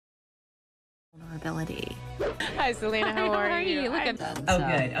vulnerability. Hi, Selena. How are you? Look at that. Oh,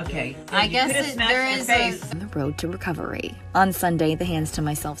 good. Okay. I guess there is On the road to recovery. On Sunday, the Hands to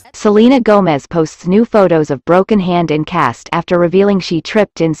Myself. Selena Gomez posts new photos of broken hand in cast after revealing she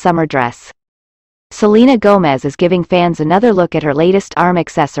tripped in summer dress. Selena Gomez is giving fans another look at her latest arm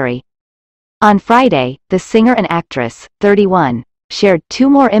accessory. On Friday, the singer and actress, 31, shared 2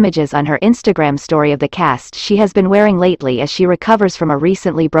 more images on her Instagram story of the cast she has been wearing lately as she recovers from a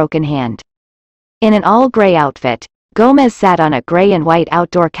recently broken hand. In an all-gray outfit, Gomez sat on a gray and white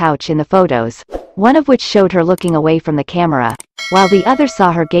outdoor couch in the photos, one of which showed her looking away from the camera, while the other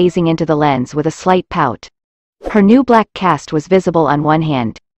saw her gazing into the lens with a slight pout. Her new black cast was visible on one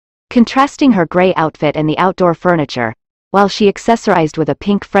hand, contrasting her gray outfit and the outdoor furniture, while she accessorized with a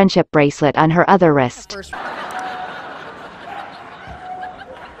pink friendship bracelet on her other wrist.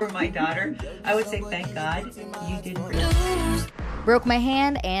 For my daughter, I would say thank God you didn't. broke my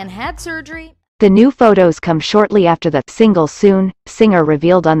hand and had surgery. The new photos come shortly after the "Single Soon" singer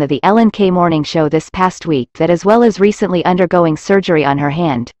revealed on the Ellen K Morning Show this past week that as well as recently undergoing surgery on her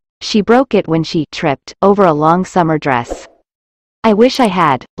hand, she broke it when she tripped over a long summer dress. "I wish I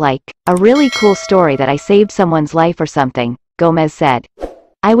had, like, a really cool story that I saved someone's life or something," Gomez said.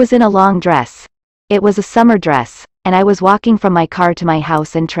 "I was in a long dress. It was a summer dress, and I was walking from my car to my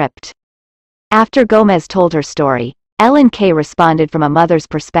house and tripped." After Gomez told her story, Ellen K responded from a mother's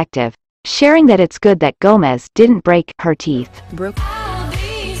perspective, sharing that it's good that Gomez didn't break her teeth. Brooke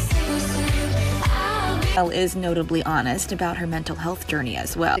is notably honest about her mental health journey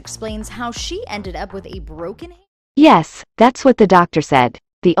as well. Explains how she ended up with a broken hand. "Yes, that's what the doctor said.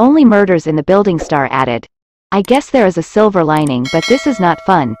 The only murders in the building," star added. "I guess there is a silver lining, but this is not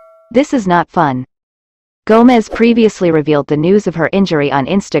fun. This is not fun." Gomez previously revealed the news of her injury on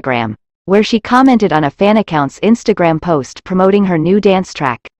Instagram, where she commented on a fan account's Instagram post promoting her new dance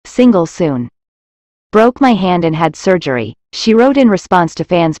track, "Single Soon." "Broke my hand and had surgery," she wrote in response to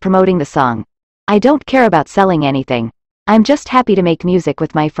fans promoting the song. "I don't care about selling anything. I'm just happy to make music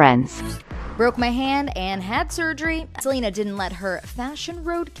with my friends." Broke my hand and had surgery. Selena didn't let her fashion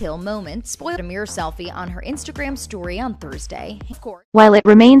roadkill moment spoil a mirror selfie on her Instagram story on Thursday. Of course. While it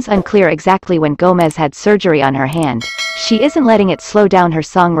remains unclear exactly when Gomez had surgery on her hand, she isn't letting it slow down her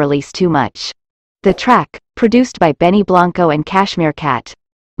song release too much. The track, produced by Benny Blanco and Cashmere Cat,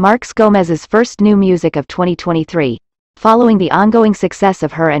 marks Gomez's first new music of 2023, following the ongoing success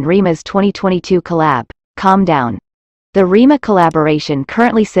of her and Rima's 2022 collab, "Calm Down." The Rima collaboration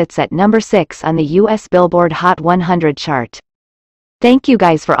currently sits at number 6 on the US Billboard Hot 100 chart. "Thank you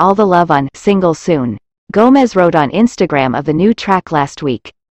guys for all the love on Single Soon," Gomez wrote on Instagram of the new track last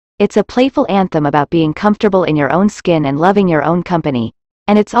week. "It's a playful anthem about being comfortable in your own skin and loving your own company,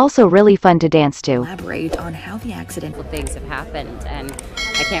 and it's also really fun to dance to." Elaborate on how the accident. Things have happened, and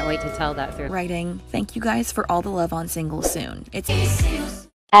I can't wait to tell that through. Writing, "Thank you guys for all the love on Single Soon. It's..."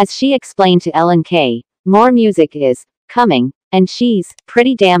 As she explained to Ellen K, more music is coming, and she's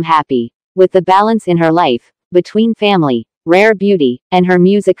pretty damn happy with the balance in her life between family, rare beauty, and her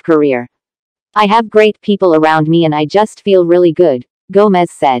music career. "I have great people around me and I just feel really good,"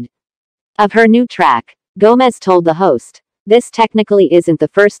 Gomez said. Of her new track, Gomez told the host, "This technically isn't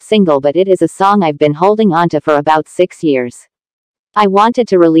the first single, but it is a song I've been holding onto for about 6 years. I wanted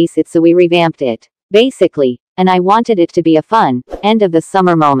to release it, so we revamped it, basically, and I wanted it to be a fun, end of the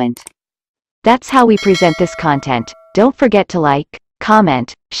summer moment." That's how we present this content. Don't forget to like,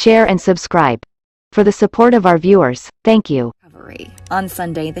 comment, share and subscribe. For the support of our viewers, thank you. Recovery. On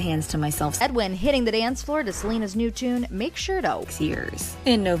Sunday, the Hands to Myself. Edwin hitting the dance floor to Selena's new tune, "Make Sure to." Years.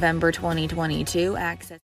 In November 2022, Access.